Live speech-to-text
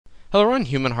Hello everyone,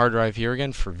 Human Hard Drive here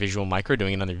again for Visual Micro,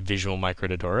 doing another Visual Micro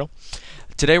tutorial.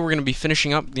 Today we're going to be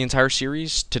finishing up the entire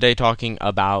series, today talking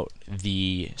about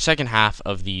the second half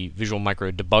of the Visual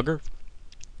Micro debugger.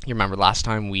 You remember last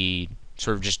time we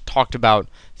sort of just talked about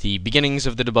the beginnings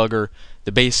of the debugger,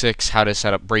 the basics, how to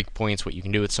set up breakpoints, what you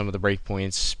can do with some of the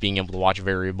breakpoints, being able to watch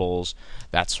variables,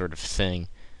 that sort of thing.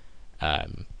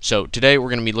 So today we're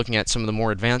going to be looking at some of the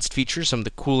more advanced features, some of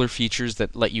the cooler features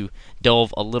that let you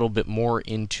delve a little bit more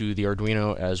into the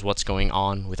Arduino as what's going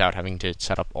on without having to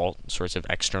set up all sorts of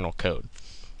external code.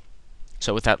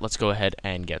 So with that, let's go ahead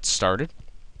and get started.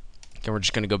 Again, we're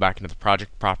just going to go back into the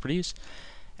project properties,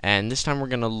 and this time we're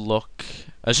going to look,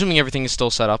 assuming everything is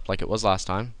still set up like it was last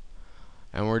time,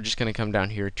 and we're just going to come down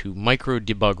here to micro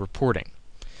debug reporting.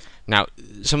 Now,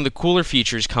 some of the cooler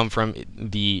features come from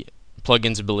the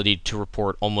plugin's ability to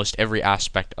report almost every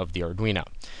aspect of the Arduino.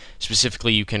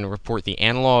 Specifically, you can report the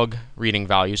analog reading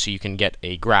value, so you can get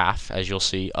a graph, as you'll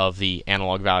see, of the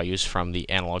analog values from the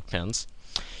analog pins.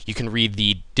 You can read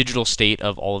the digital state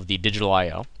of all of the digital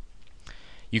I/O.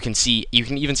 You can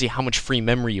even see how much free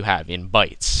memory you have in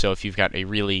bytes. So if you have a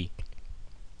really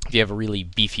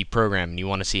beefy program and you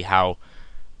want to see how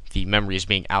the memory is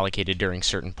being allocated during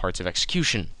certain parts of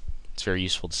execution, it's very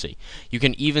useful to see. You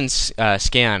can even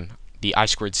scan the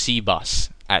I2C bus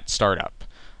at startup.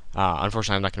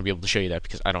 Unfortunately, I'm not going to be able to show you that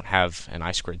because I don't have an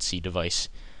I2C device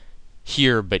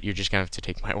here, but you're just going to have to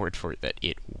take my word for it that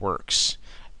it works.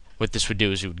 What this would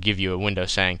do is it would give you a window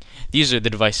saying, these are the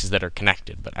devices that are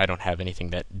connected, but I don't have anything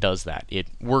that does that. It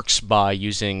works by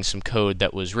using some code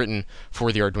that was written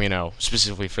for the Arduino,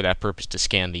 specifically for that purpose, to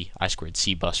scan the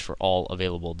I2C bus for all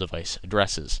available device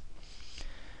addresses.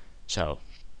 So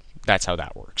that's how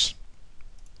that works.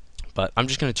 But I'm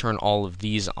just going to turn all of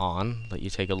these on, let you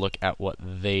take a look at what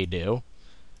they do.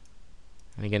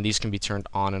 And again, these can be turned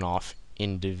on and off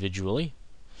individually.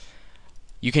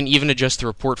 You can even adjust the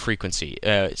report frequency.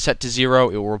 Set to 0,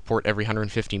 it will report every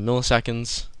 150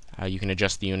 milliseconds. You can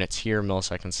adjust the units here,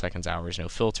 milliseconds, seconds, hours, no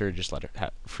filter, just let it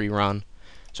free run.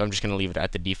 So I'm just going to leave it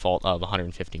at the default of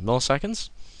 150 milliseconds.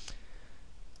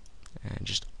 And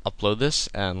just upload this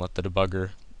and let the debugger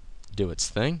do its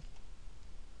thing.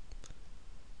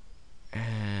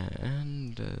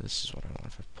 And this is what I want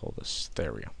if I pull this.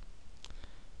 There we go.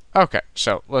 Okay,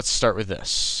 so let's start with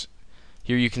this.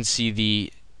 Here you can see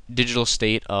the digital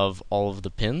state of all of the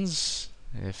pins,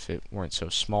 if it weren't so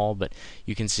small, but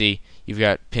you can see you've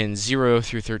got pins 0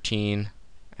 through 13,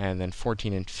 and then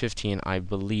 14 and 15, I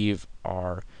believe,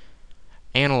 are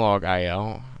analog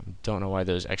I/O. Don't know why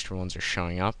those extra ones are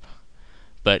showing up.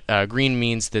 But green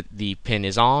means that the pin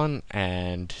is on,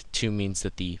 and 2 means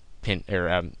that the pin,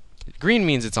 green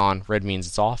means it's on, red means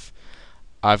it's off.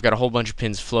 I've got a whole bunch of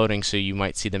pins floating, so you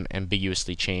might see them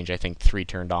ambiguously change. I think 3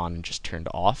 turned on and just turned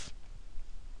off.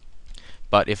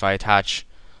 But if I attach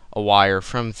a wire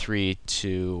from 3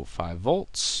 to 5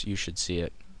 volts, you should see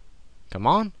it come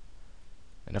on.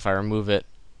 And if I remove it,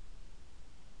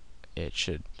 it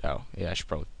should, oh, yeah, I should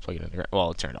probably plug it in there.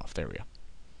 Well, it turned off. There we go.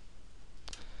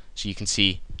 So you can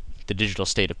see the digital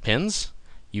state of pins.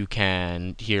 You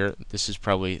can, here, this is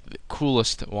probably the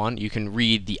coolest one, you can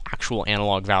read the actual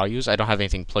analog values. I don't have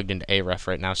anything plugged into AREF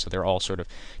right now, so they're all sort of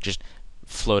just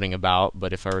floating about,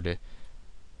 but if I were to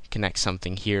connect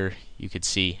something here, you could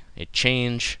see it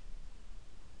change.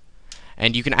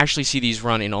 And you can actually see these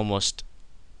run in almost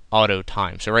auto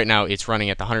time. So right now it's running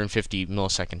at the 150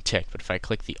 millisecond tick, but if I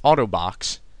click the auto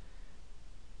box,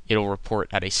 it'll report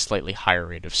at a slightly higher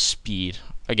rate of speed.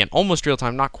 Again, almost real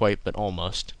time, not quite, but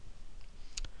almost.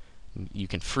 You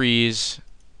can freeze,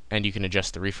 and you can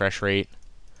adjust the refresh rate.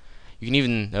 You can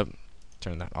even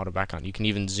turn that auto back on. You can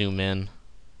even zoom in.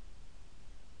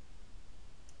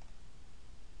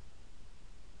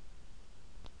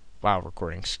 Wow,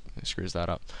 recording screws that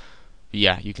up. But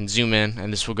yeah, you can zoom in,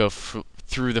 and this will go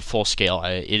through the full scale.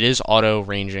 It is auto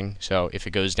ranging, so if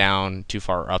it goes down too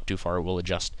far or up too far, it will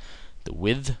adjust the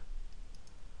width.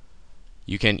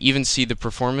 You can even see the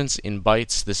performance in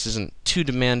bytes. This isn't too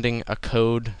demanding a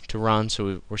code to run,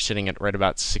 so we're sitting at right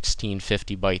about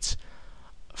 1650 bytes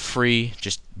free,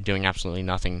 just doing absolutely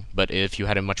nothing. But if you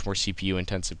had a much more CPU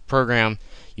intensive program,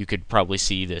 you could probably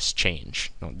see this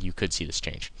change. Well, you could see this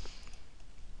change.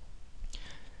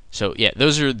 So yeah,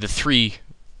 those are the 3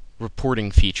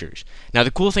 reporting features. Now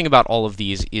the cool thing about all of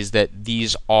these is that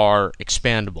these are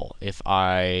expandable. If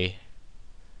I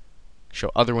show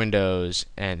other windows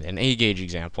and an A-gauge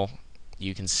example,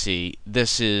 you can see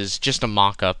this is just a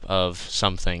mock-up of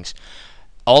some things.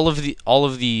 All of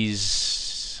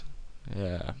these.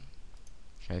 Can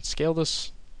I scale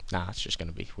this? Nah, it's just going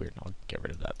to be weird. I'll get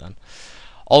rid of that then.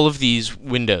 All of these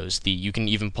windows, you can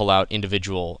even pull out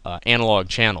individual analog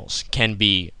channels, can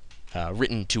be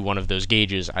written to one of those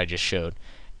gauges I just showed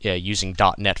using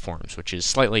 .NET forms, which is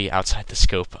slightly outside the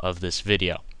scope of this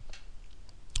video.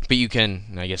 But you can,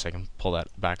 I guess I can pull that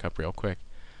back up real quick.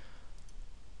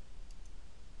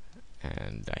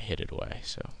 And I hid it away,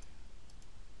 so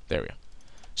there we go.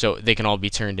 So they can all be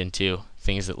turned into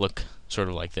things that look sort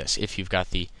of like this. If you've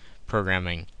got the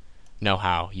programming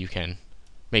know-how, you can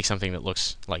make something that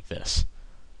looks like this.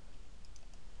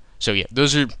 So yeah,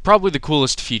 those are probably the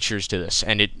coolest features to this,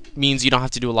 and it means you don't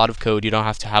have to do a lot of code, you don't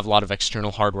have to have a lot of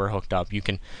external hardware hooked up. You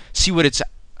can see what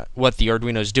the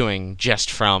Arduino is doing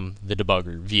just from the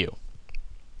debugger view,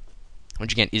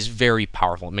 which again is very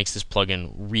powerful. It makes this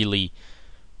plugin really,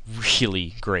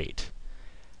 really great.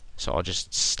 So I'll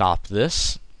just stop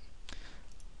this,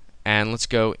 and let's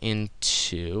go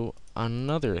into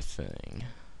another thing.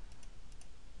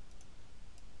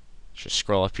 Just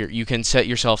scroll up here. You can set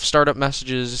yourself startup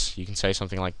messages. You can say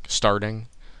something like starting.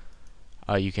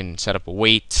 You can set up a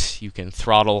wait. You can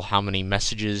throttle how many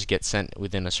messages get sent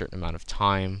within a certain amount of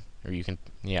time. Or you can,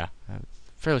 yeah, I'm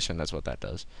fairly certain that's what that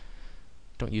does.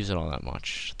 Don't use it all that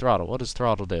much. Throttle. What does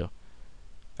throttle do?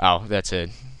 Oh, that's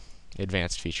an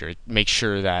advanced feature. It makes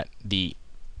sure that the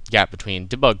gap between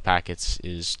debug packets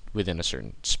is within a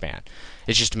certain span.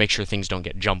 It's just to make sure things don't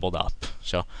get jumbled up.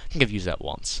 So I think I've used that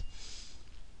once.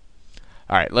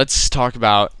 Alright, let's talk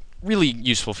about really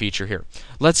useful feature here.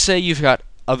 Let's say you've got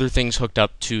other things hooked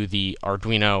up to the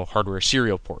Arduino hardware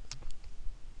serial port,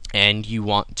 and you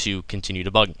want to continue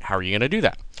debugging. How are you going to do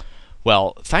that?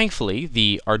 Well, thankfully,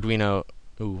 the Arduino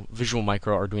Visual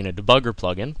Micro Arduino Debugger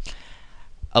plugin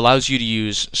allows you to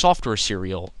use software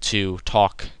serial to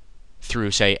talk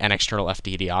through, say, an external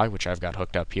FTDI, which I've got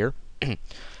hooked up here,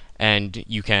 and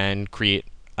you can create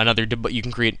you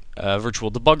can create a virtual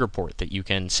debugger port that you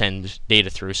can send data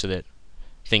through, so that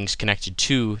things connected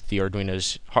to the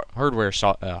Arduino's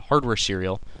hardware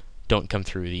serial don't come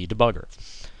through the debugger.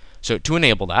 So to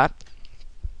enable that,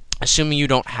 assuming you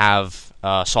don't have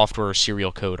software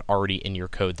serial code already in your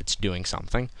code that's doing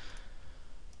something.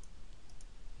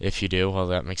 If you do, well,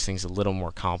 that makes things a little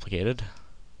more complicated.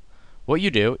 What you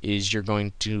do is you're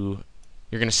going to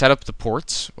set up the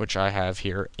ports, which I have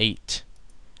here, 8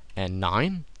 and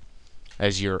 9,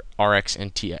 as your RX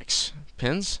and TX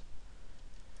pins.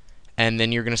 And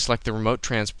then you're going to select the remote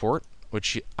transport,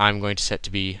 which I'm going to set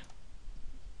to be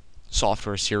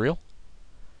software serial.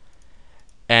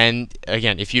 And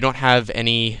again, if you don't have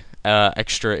any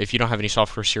if you don't have any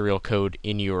software serial code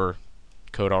in your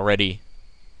code already,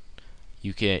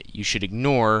 you should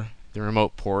ignore the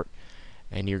remote port,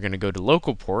 and you're going to go to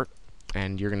local port,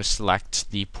 and you're going to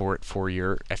select the port for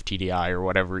your FTDI or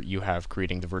whatever you have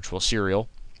creating the virtual serial,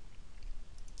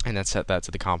 and then set that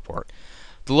to the COM port.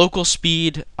 The local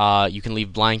speed you can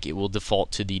leave blank. It will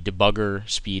default to the debugger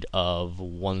speed of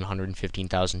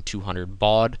 115,200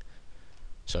 baud,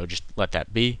 so just let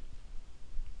that be.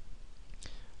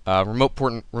 Remote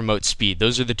port and remote speed,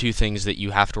 those are the two things that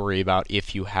you have to worry about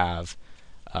if you have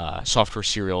software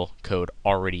serial code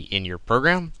already in your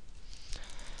program.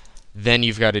 Then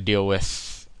you've got to deal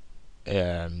with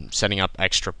setting up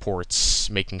extra ports,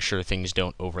 making sure things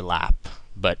don't overlap.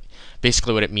 But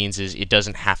basically what it means is it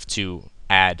doesn't have to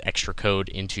add extra code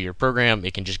into your program.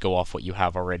 It can just go off what you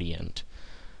have already and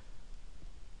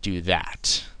do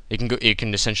that. It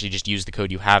can essentially just use the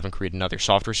code you have and create another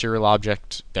software serial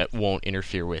object that won't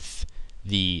interfere with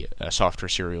the software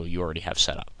serial you already have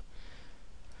set up.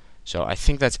 So I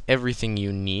think that's everything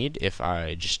you need. If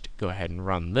I just go ahead and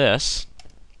run this,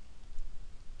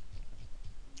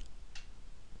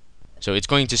 so it's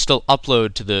going to still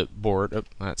upload to the board. Oh,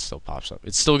 that still pops up.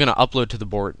 It's still going to upload to the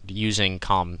board using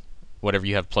COM, whatever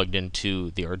you have plugged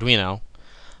into the Arduino,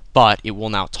 but it will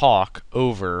now talk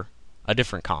over a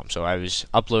different COM. So I was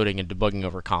uploading and debugging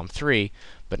over COM3,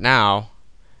 but now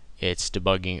it's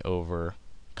debugging over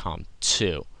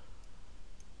COM2.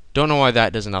 Don't know why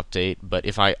that doesn't update, but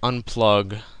if I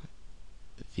unplug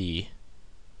the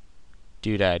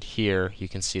doodad here, you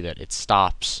can see that it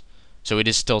stops. So it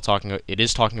is still talking. It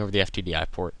is talking over the FTDI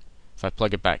port. If I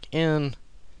plug it back in,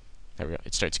 there we go.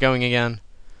 It starts going again,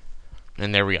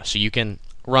 and there we go. So you can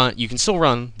still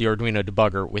run the Arduino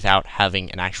debugger without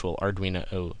having an actual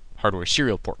Arduino hardware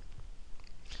serial port.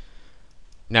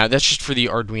 Now that's just for the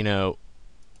Arduino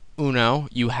Uno.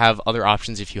 You have other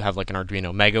options if you have like an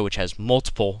Arduino Mega, which has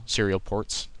multiple serial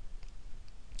ports.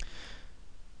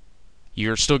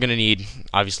 You're still going to need,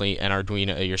 obviously, an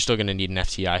Arduino. You're still going to need an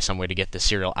FTDI, some way to get the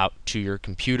serial out to your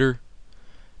computer.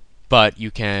 But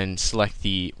you can select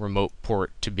the remote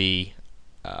port to be.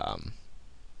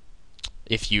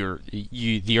 if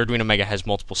the Arduino Mega has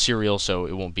multiple serials, so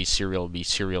it won't be serial, it'll be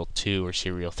serial 2 or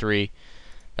serial 3,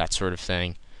 that sort of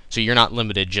thing. So you're not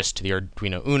limited just to the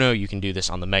Arduino Uno. You can do this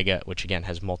on the Mega, which again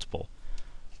has multiple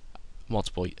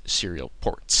serial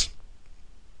ports.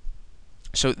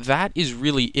 So that is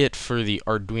really it for the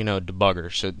Arduino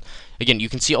debugger. So again, you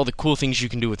can see all the cool things you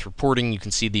can do with reporting. You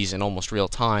can see these in almost real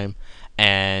time.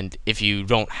 And if you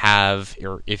don't have,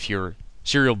 or if your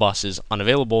serial bus is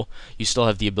unavailable, you still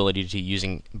have the ability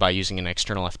to by using an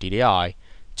external FTDI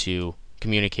to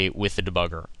communicate with the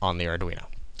debugger on the Arduino.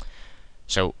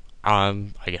 So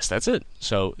I guess that's it.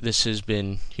 So this has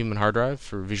been Human Hard Drive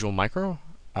for Visual Micro.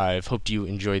 I've hoped you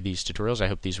enjoyed these tutorials. I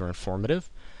hope these were informative.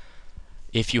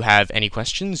 If you have any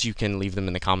questions, you can leave them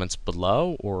in the comments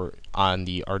below or on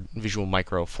the Visual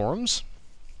Micro forums.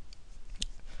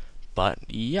 But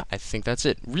yeah, I think that's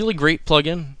it. Really great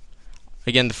plugin.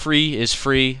 Again, the free is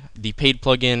free. The paid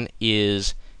plugin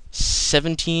is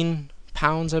 £17,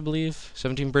 I believe,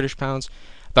 17 British pounds,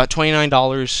 about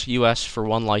 $29 US for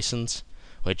one license.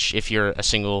 Which, if you're a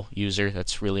single user,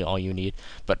 that's really all you need.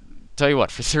 But tell you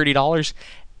what, for $30,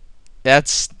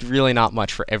 that's really not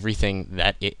much for everything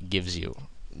that it gives you,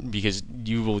 because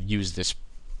you will use this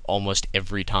almost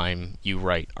every time you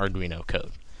write Arduino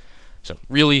code. So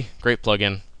really great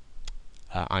plugin.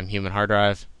 I'm Human Hard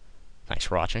Drive. Thanks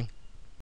for watching.